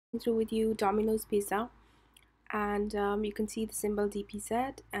through with you Domino's Pizza, and you can see the symbol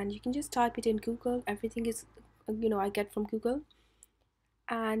DPZ, and you can just type it in Google. Everything is, I get from Google,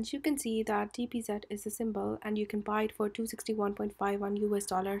 and you can see that DPZ is the symbol, and you can buy it for 261.51 US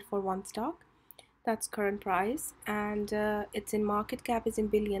dollar for one stock. That's current price, and it's in market cap is in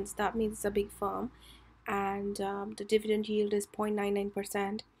billions. That means it's a big firm, and the dividend yield is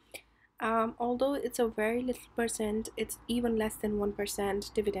 0.99%. Although it's a very little percent, it's even less than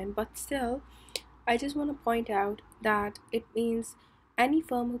 1% dividend, but still, I just want to point out that it means any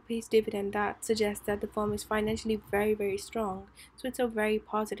firm who pays dividend, that suggests that the firm is financially very, very strong. So it's a very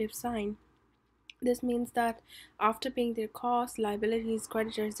positive sign. This means that after paying their costs, liabilities,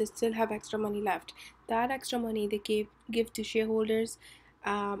 creditors, they still have extra money left. That extra money they give to shareholders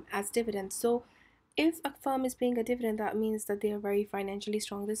as dividends. So if a firm is paying a dividend, that means that they are very financially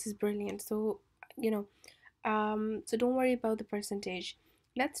strong. This is brilliant. So you know so don't worry about the percentage.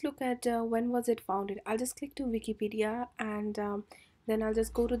 Let's look at when was it founded. I'll just click to Wikipedia, and then I'll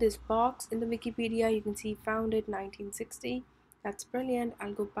just go to this box in the Wikipedia. You can see founded 1960. That's brilliant.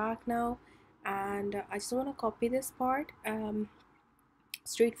 I'll go back now, and I just want to copy this part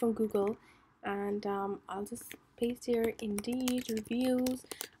straight from Google, and I'll just paste here Indeed reviews.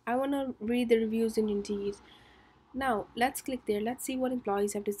 I want to read the reviews in Indeed. Now, let's click there. Let's see what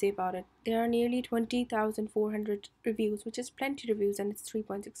employees have to say about it. There are nearly 20,400 reviews, which is plenty reviews, and it's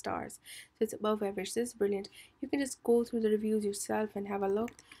 3.6 stars. So it's above average. This is brilliant. You can just go through the reviews yourself and have a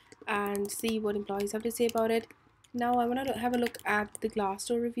look and see what employees have to say about it. Now, I want to have a look at the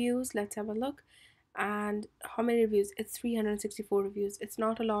Glassdoor reviews. Let's have a look. And how many reviews? It's 364 reviews. It's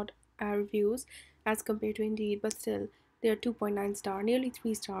not a lot reviews as compared to Indeed, but still, they're 2.9 star, nearly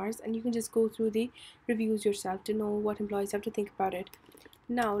 3 stars, and you can just go through the reviews yourself to know what employees have to think about it.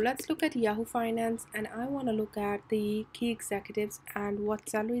 Now let's look at Yahoo Finance, and I want to look at the key executives and what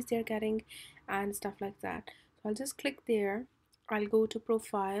salaries they're getting and stuff like that. So I'll just click there. I'll go to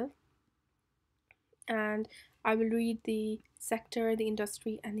profile, and I will read the sector, the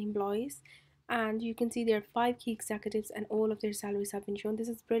industry, and the employees. And you can see there are 5 key executives, and all of their salaries have been shown. This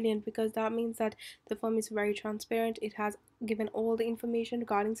is brilliant because that means that the firm is very transparent. It has given all the information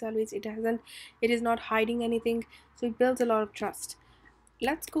regarding salaries. It is not hiding anything. So it builds a lot of trust.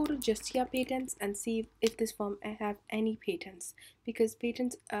 Let's go to Justia Patents and see if this firm have any patents, because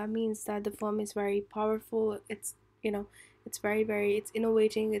patents means that the firm is very powerful. It's it's very, it's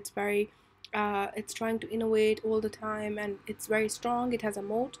innovating. It's very it's trying to innovate all the time, and it's very strong. It has a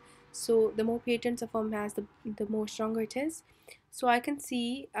moat. So the more patents a firm has, the more stronger it is. So I can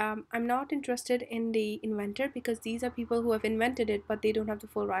see I'm not interested in the inventor, because these are people who have invented it, but they don't have the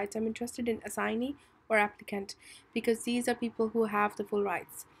full rights. I'm interested in assignee or applicant, because these are people who have the full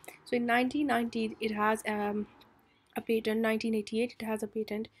rights. So in 1990 it has a patent, 1988 it has a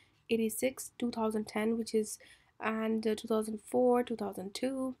patent, 86, 2010, which is, and 2004,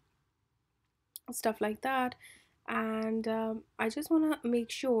 2002, stuff like that. And I just want to make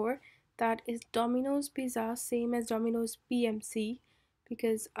sure that is Domino's Pizza same as Domino's PMC,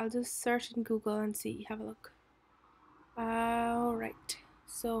 because I'll just search in Google and see, have a look. All right,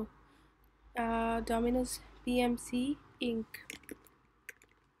 so Domino's PMC Inc.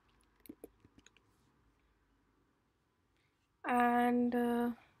 And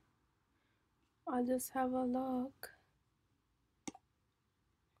I'll just have a look.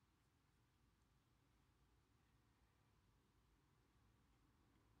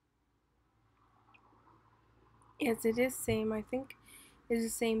 Yes, it is same. I think it's the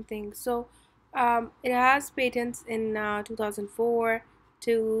same thing. So it has patents in 2004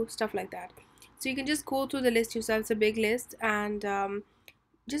 to stuff like that. So you can just go through the list yourself. It's a big list, and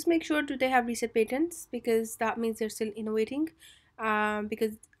just make sure do they have reset patents, because that means they're still innovating.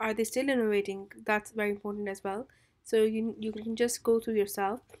 Because are they still innovating? That's very important as well. So you can just go through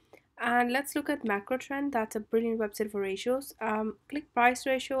yourself. And let's look at macro trend. That's a brilliant website for ratios. Click price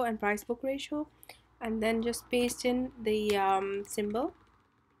ratio and price book ratio, and then just paste in the symbol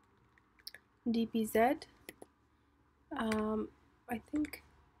DPZ. I think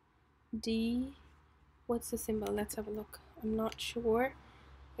D. What's the symbol? Let's have a look. I'm not sure.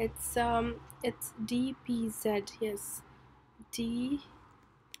 It's DPZ. Yes, DPZ.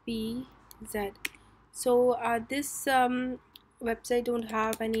 So this website don't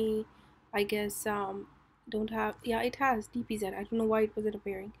have any, I guess, don't have, yeah, it has DPZ. I don't know why it wasn't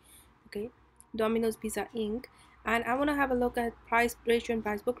appearing. Okay, Domino's Pizza Inc. And I want to have a look at price ratio and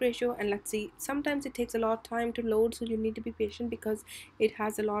price book ratio, and let's see. Sometimes it takes a lot of time to load, so you need to be patient because it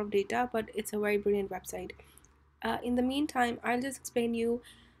has a lot of data, but it's a very brilliant website. In the meantime, I'll just explain you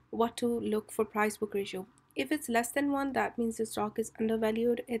what to look for price book ratio. If it's less than 1, that means the stock is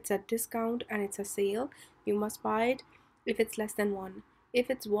undervalued, it's a discount, and it's a sale. You must buy it if it's less than 1. If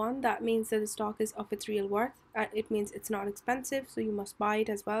it's 1, that means that the stock is of its real worth. It means it's not expensive, so you must buy it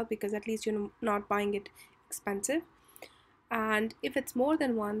as well, because at least you're not buying it expensive. And if it's more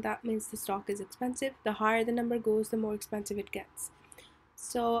than 1, that means the stock is expensive. The higher the number goes, the more expensive it gets.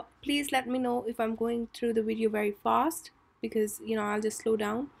 So please let me know if I'm going through the video very fast, because I'll just slow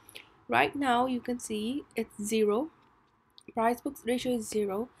down. Right now you can see it's 0. Price book ratio is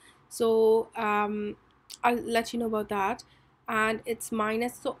 0. So I'll let you know about that. And it's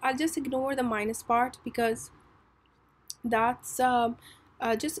minus, so I'll just ignore the minus part, because that's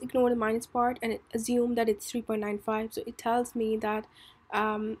just ignore the minus part and assume that it's 3.95. So it tells me that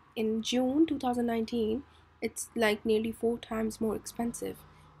in June 2019 it's like nearly 4 times more expensive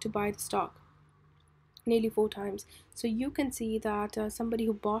to buy the stock, nearly 4 times. So you can see that somebody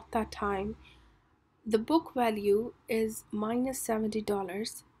who bought that time, the book value is minus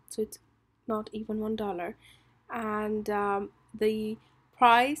 $70, so it's not even $1. And the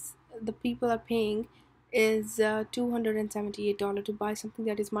price the people are paying is $278 to buy something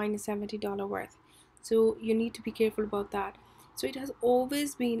that is minus $70 worth. So you need to be careful about that. So it has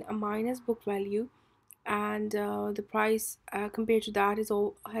always been a minus book value, and the price compared to that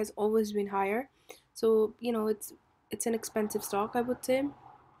has always been higher. So it's an expensive stock, I would say.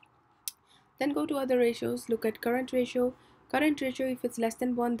 Then go to other ratios, look at current ratio. Current ratio, if it's less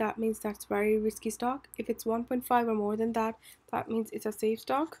than 1, that means that's very risky stock. If it's 1.5 or more than that, that means it's a safe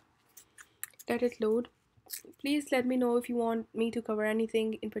stock. Let it load. Please let me know if you want me to cover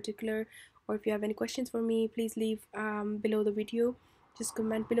anything in particular, or if you have any questions for me, please leave below the video. Just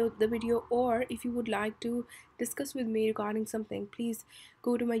comment below the video, or if you would like to discuss with me regarding something, please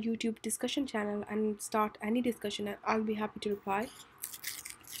go to my YouTube discussion channel and start any discussion, and I'll be happy to reply.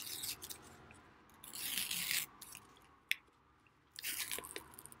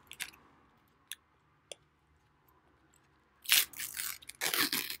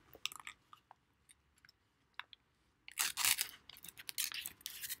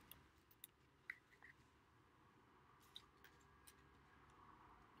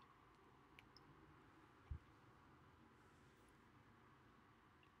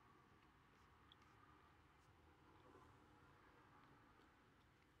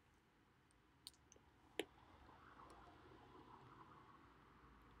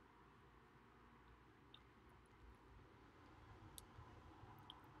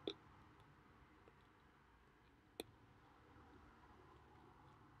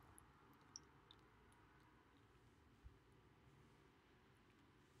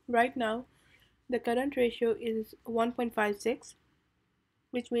 Right now, the current ratio is 1.56,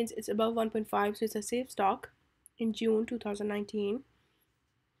 which means it's above 1.5, so it's a safe stock in June 2019.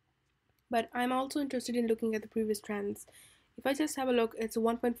 But I'm also interested in looking at the previous trends. If I just have a look, it's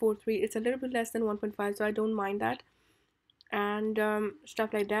 1.43. It's a little bit less than 1.5, so I don't mind that, and stuff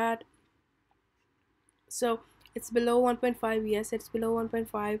like that. So it's below 1.5. Yes, it's below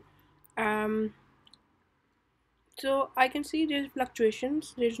 1.5. Um, so I can see there's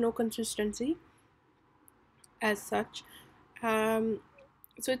fluctuations. There's no consistency as such. So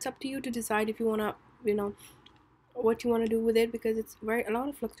it's up to you to decide if you wanna, what you want to do with it, because it's very a lot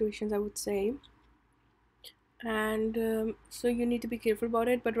of fluctuations, I would say. And so you need to be careful about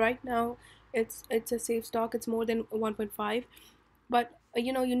it. But right now it's a safe stock. It's more than 1.5. But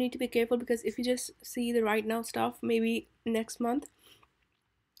you need to be careful, because if you just see the right now stuff, maybe next month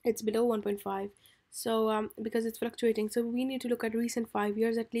it's below 1.5. So because it's fluctuating, so we need to look at recent 5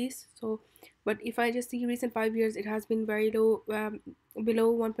 years at least. So but if I just see recent 5 years, it has been very low,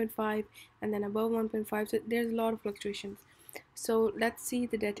 below 1.5, and then above 1.5. So there's a lot of fluctuations. So let's see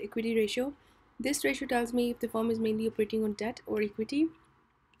the debt equity ratio. This ratio tells me if the firm is mainly operating on debt or equity.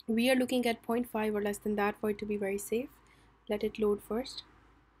 We are looking at 0.5 or less than that for it to be very safe. Let it load first.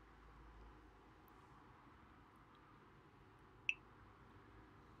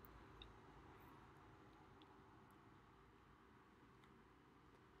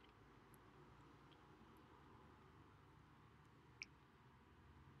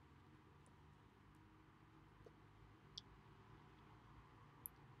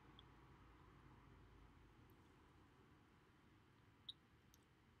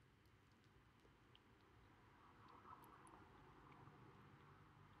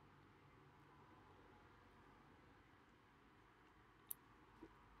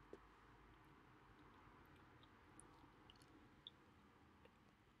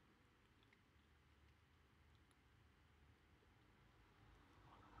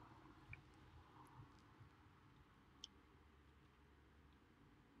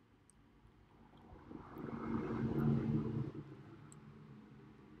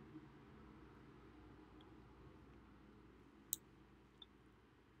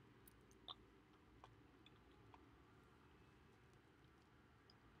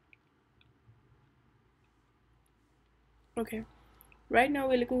 Okay, right now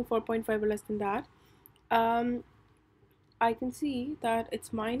we're looking for 0.5 or less than that. um I can see that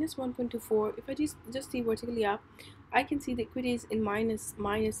it's minus 1.24. If I just see vertically up, I can see the equity is in minus.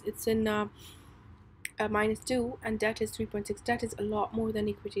 It's in minus 2, and debt is 3.6. Debt is a lot more than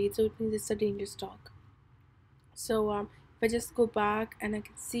equity, so it means it's a dangerous stock. So if I just go back, and I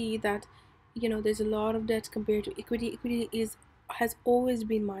can see that there's a lot of debt compared to equity. Equity is has always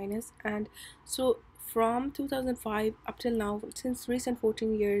been minus, and so from 2005 up till now, since recent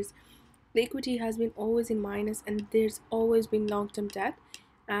 14 years, the equity has been always in minus, and there's always been long-term debt,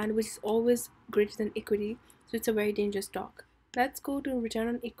 and which is always greater than equity. So it's a very dangerous stock. Let's go to return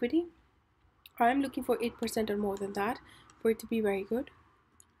on equity. I'm looking for 8% or more than that for it to be very good.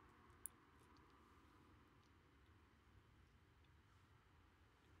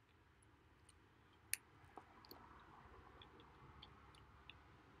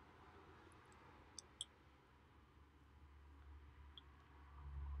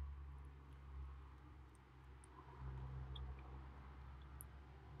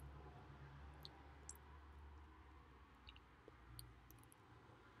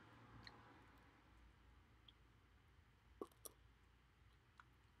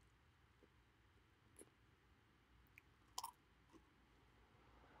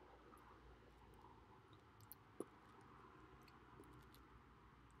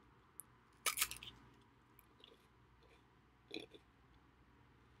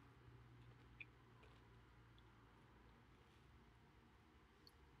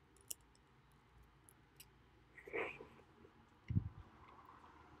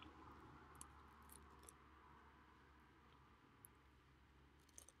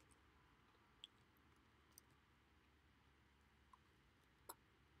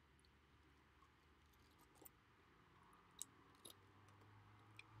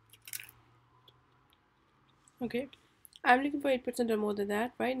 Okay, I'm looking for 8% or more than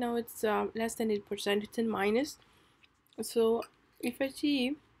that. Right now it's less than 8%. It's in minus. So if I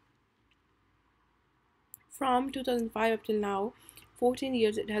see from 2005 up till now, 14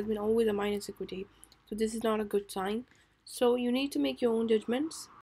 years, it has been always a minus equity. So this is not a good sign. So you need to make your own judgments.